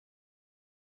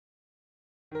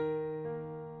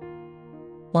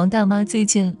王大妈最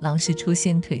近老是出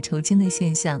现腿抽筋的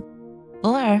现象，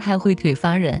偶尔还会腿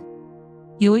发软，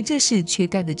以为这是缺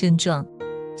钙的症状，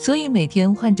所以每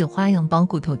天换着花样煲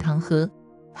骨头汤喝，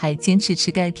还坚持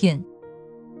吃钙片。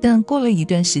但过了一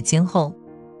段时间后，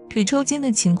腿抽筋的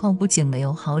情况不仅没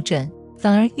有好转，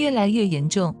反而越来越严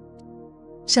重。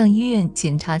上医院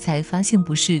检查才发现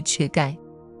不是缺钙，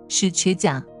是缺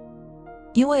钾。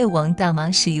因为王大妈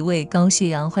是一位高血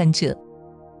压患者，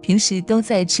平时都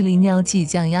在吃利尿剂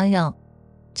降压药，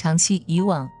长期以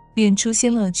往便出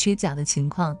现了缺钾的情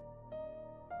况。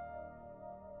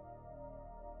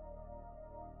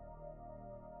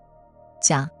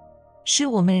钾是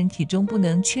我们人体中不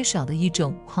能缺少的一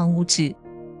种矿物质，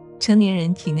成年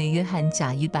人体内约含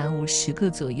钾150克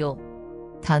左右，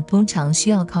它通常需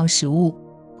要靠食物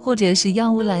或者是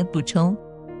药物来补充。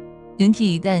人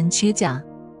体一旦缺钾，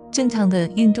正常的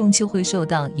运动就会受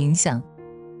到影响，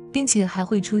并且还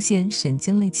会出现神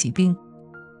经类疾病。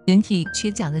人体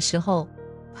缺钾的时候，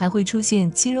还会出现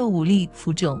肌肉无力、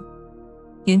浮肿，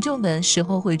严重的时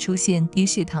候会出现低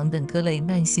血糖等各类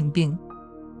慢性病。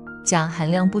钾含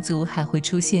量不足还会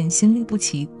出现心律不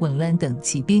齐、紊乱等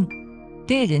疾病，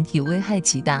对人体危害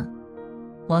极大。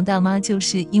王大妈就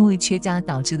是因为缺钾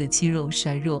导致的肌肉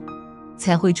衰弱，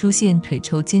才会出现腿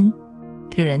抽筋、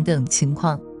腿软等情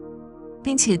况，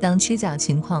并且当缺钾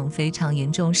情况非常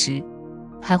严重时，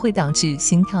还会导致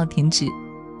心跳停止，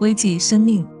危及生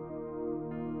命。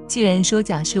既然说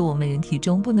钾是我们人体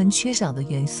中不能缺少的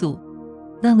元素，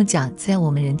那么钾在我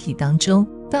们人体当中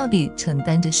到底承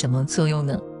担着什么作用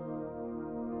呢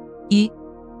？1.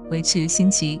 维持心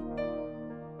肌。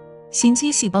心肌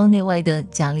细胞内外的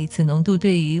钾离子浓度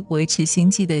对于维持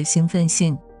心肌的兴奋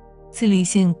性、自律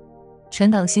性、传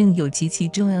导性有极其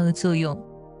重要的作用。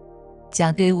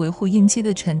钾对维护应激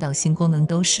的传导性功能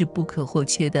都是不可或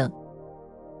缺的。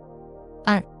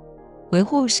2. 维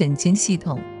护神经系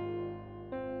统。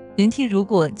人体如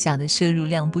果钾的摄入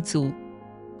量不足，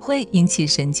会引起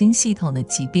神经系统的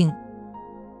疾病，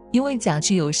因为钾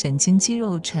具有神经肌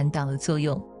肉传导的作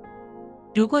用。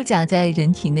如果钾在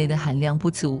人体内的含量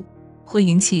不足，会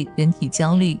引起人体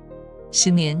焦虑、失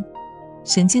眠、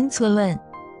神经错乱、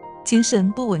精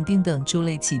神不稳定等诸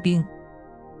类疾病。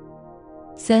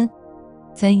3.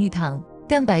 参与糖、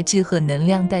蛋白质和能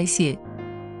量代谢。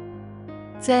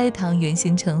在糖原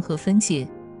形成和分解、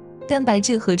蛋白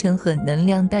质合成和能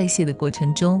量代谢的过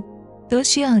程中，都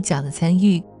需要钾的参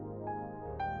与。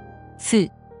4.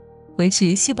 维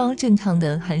持细胞正常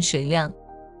的含水量。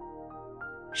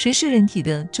水是人体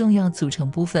的重要组成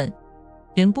部分，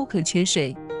人不可缺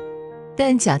水，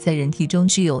但钾在人体中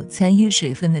具有参与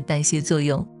水分的代谢作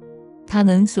用，它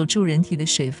能锁住人体的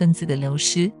水分子的流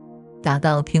失，达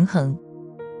到平衡，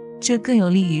这更有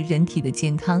利于人体的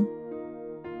健康。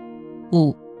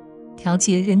5. 调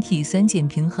节人体酸碱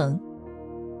平衡。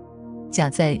钾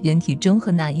在人体中和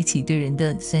钠一起对人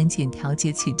的酸碱调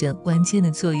节起着关键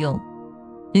的作用。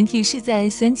人体是在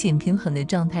酸碱平衡的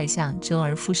状态下周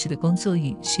而复始的工作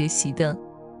与学习的。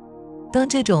当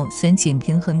这种酸碱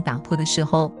平衡打破的时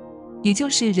候，也就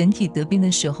是人体得病的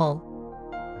时候。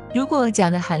如果钾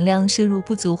的含量摄入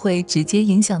不足，会直接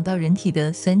影响到人体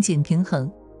的酸碱平衡，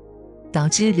导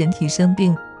致人体生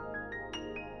病。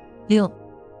6.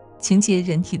 清洁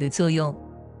人体的作用。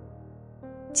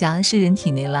钾是人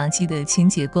体内垃圾的清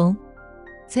洁工，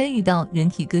参与到人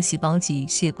体各细胞及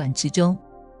血管之中，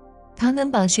它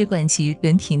能把血管及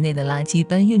人体内的垃圾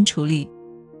搬运处理。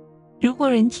如果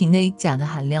人体内钾的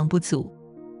含量不足，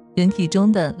人体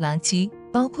中的垃圾，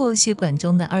包括血管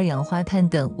中的二氧化碳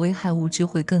等危害物质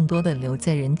会更多的留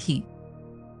在人体，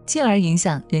进而影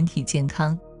响人体健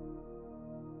康。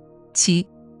7.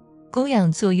 供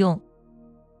氧作用。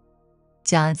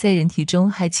钾在人体中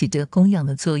还起着供氧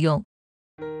的作用，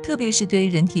特别是对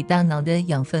人体大脑的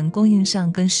养分供应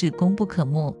上更是功不可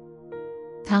没。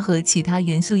它和其他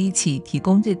元素一起提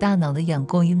供着大脑的氧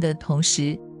供应的同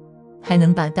时，还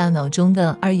能把大脑中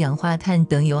的二氧化碳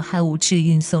等有害物质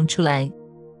运送出来，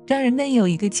让人们有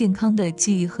一个健康的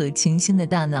记忆和清新的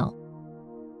大脑。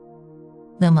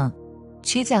那么，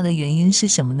缺钾的原因是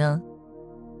什么呢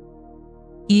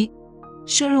？1.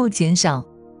 摄入减少。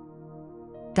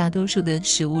大多数的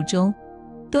食物中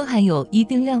都含有一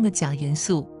定量的钾元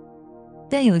素，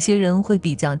但有些人会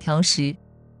比较挑食，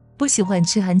不喜欢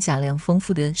吃含钾量丰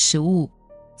富的食物，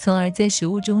从而在食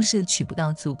物中摄取不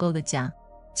到足够的钾，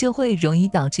就会容易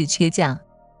导致缺钾。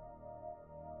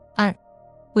2.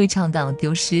 胃肠道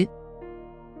丢失。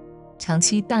长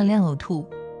期大量呕吐、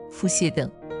腹泻等，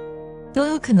都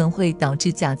有可能会导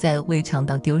致钾在胃肠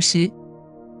道丢失。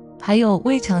还有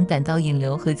胃肠胆道引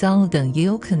流和糟漏等也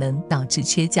有可能导致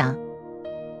缺钾。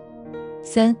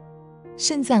3.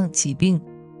 肾脏疾病。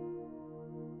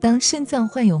当肾脏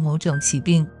患有某种疾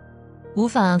病，无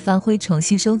法发挥重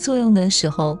吸收作用的时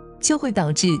候，就会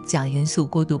导致钾元素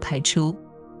过度排出，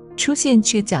出现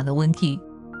缺钾的问题。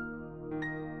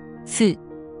4.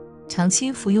 长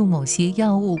期服用某些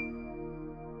药物，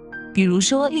比如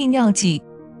说利尿剂、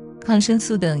抗生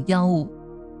素等药物。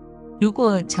如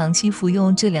果长期服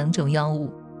用这2种药物，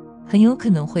很有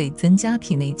可能会增加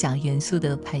体内钾元素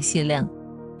的排泄量，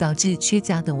导致缺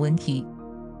钾等问题，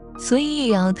所以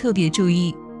也要特别注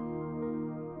意。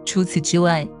除此之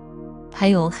外，还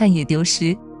有汗液丢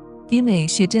失、低镁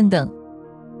血症等，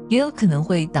也有可能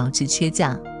会导致缺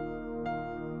钾。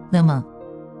那么，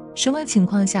什么情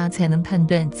况下才能判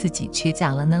断自己缺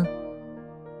钾了呢？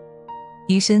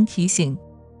医生提醒：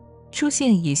出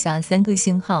现以下3个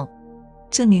信号，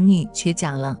证明你缺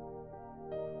钾了。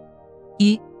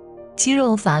1. 肌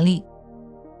肉乏力。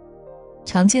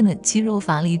常见的肌肉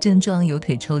乏力症状有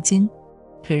腿抽筋、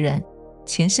腿软、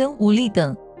全身无力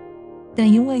等，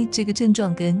但因为这个症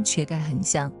状跟缺钙很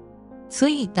像，所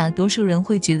以大多数人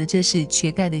会觉得这是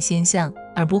缺钙的现象，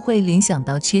而不会联想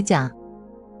到缺钾。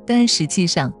但实际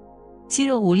上，肌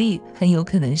肉无力很有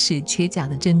可能是缺钾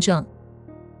的症状，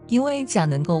因为钾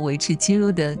能够维持肌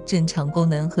肉的正常功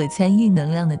能和参与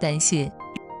能量的代谢。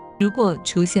如果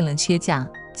出现了缺钾，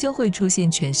就会出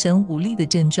现全身无力的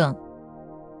症状。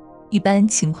一般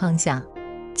情况下，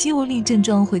肌无力症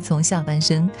状会从下半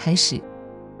身开始，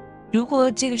如果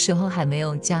这个时候还没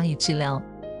有加以治疗，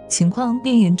情况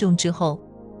变严重之后，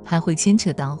还会牵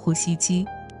扯到呼吸肌、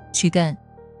躯干、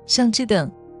上肢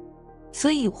等，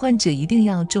所以患者一定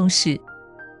要重视。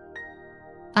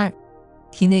2.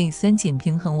 体内酸碱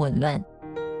平衡紊乱。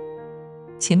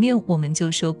前面我们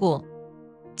就说过，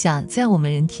钾在我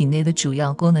们人体内的主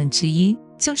要功能之一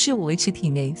就是维持体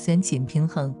内酸碱平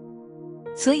衡，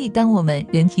所以当我们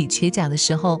人体缺钾的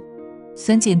时候，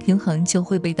酸碱平衡就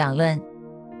会被打乱，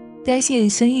代谢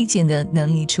酸异碱的能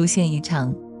力出现异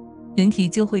常，人体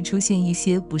就会出现一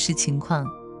些不适情况，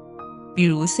比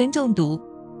如酸中毒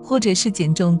或者是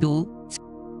碱中毒，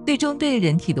最终对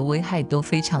人体的危害都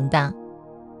非常大。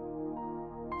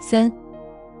3.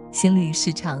 心律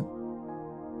失常。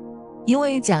因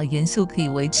为钾元素可以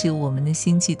维持我们的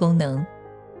心悸功能，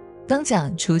当钾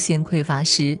出现匮乏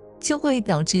时，就会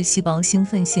导致细胞兴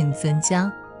奋性增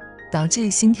加，导致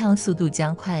心跳速度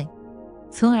加快，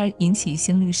从而引起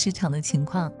心律失常的情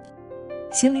况。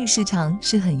心律失常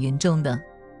是很严重的，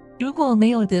如果没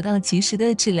有得到及时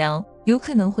的治疗，有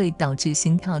可能会导致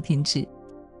心跳停止。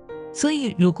所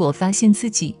以如果发现自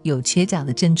己有缺钾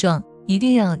的症状，一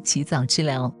定要及早治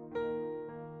疗。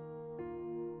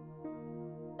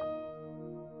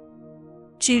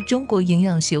据中国营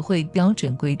养学会标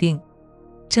准规定，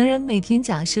成人每天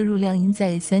钾摄入量应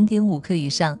在 3.5 克以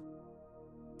上。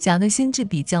钾的性质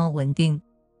比较稳定，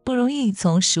不容易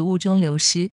从食物中流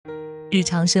失。日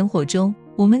常生活中，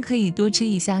我们可以多吃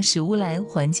一下食物来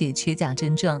缓解缺钾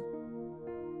症状。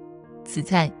紫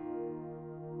菜，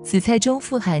紫菜中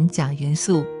富含钾元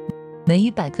素，每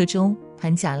100克中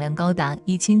含钾量高达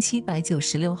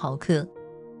1796毫克。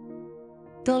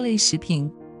豆类食品，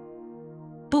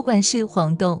不管是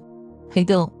黄豆、黑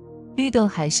豆、绿豆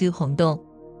还是红豆，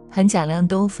含钾量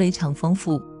都非常丰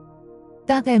富，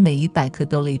大概每100克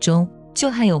豆类中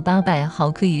就含有800毫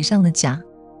克以上的钾。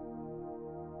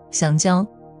香蕉，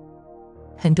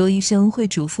很多医生会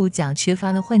嘱咐钾缺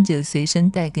乏的患者随身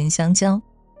带根香蕉，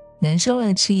难受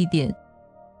了吃一点，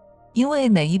因为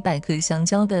每100克香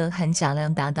蕉的含钾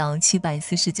量达到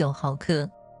749毫克。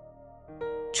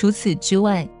除此之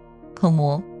外，口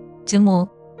蘑、榛蘑、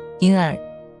银耳、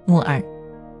木耳、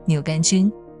牛肝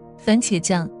菌、番茄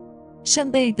酱、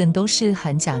扇贝等都是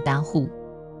含钾大户，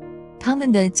它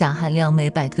们的钾含量每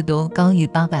100克都高于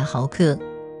800毫克。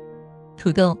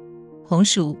土豆、红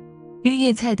薯、绿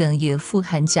叶菜等也富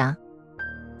含钾，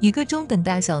一个中等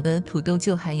大小的土豆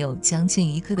就含有将近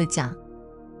1克的钾。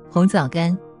红枣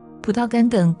干、葡萄干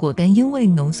等果干因为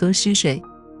浓缩失水，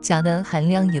钾的含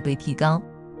量也被提高。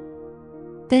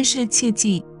但是切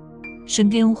记，身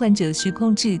边患者需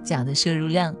控制钾的摄入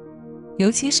量，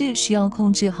尤其是需要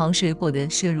控制好水果的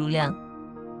摄入量。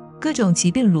各种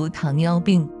疾病如糖尿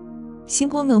病、心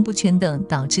功能不全等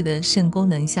导致的肾功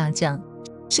能下降，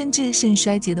甚至肾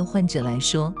衰竭的患者来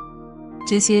说，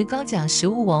这些高钾食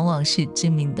物往往是致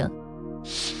命的。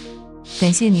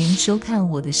感谢您收看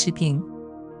我的视频，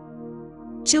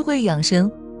智慧养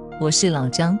生，我是老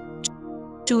张，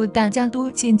祝大家都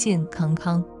健健康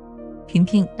康、平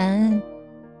平安安、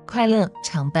快乐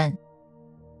常伴。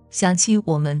下期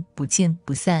我们不见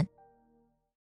不散。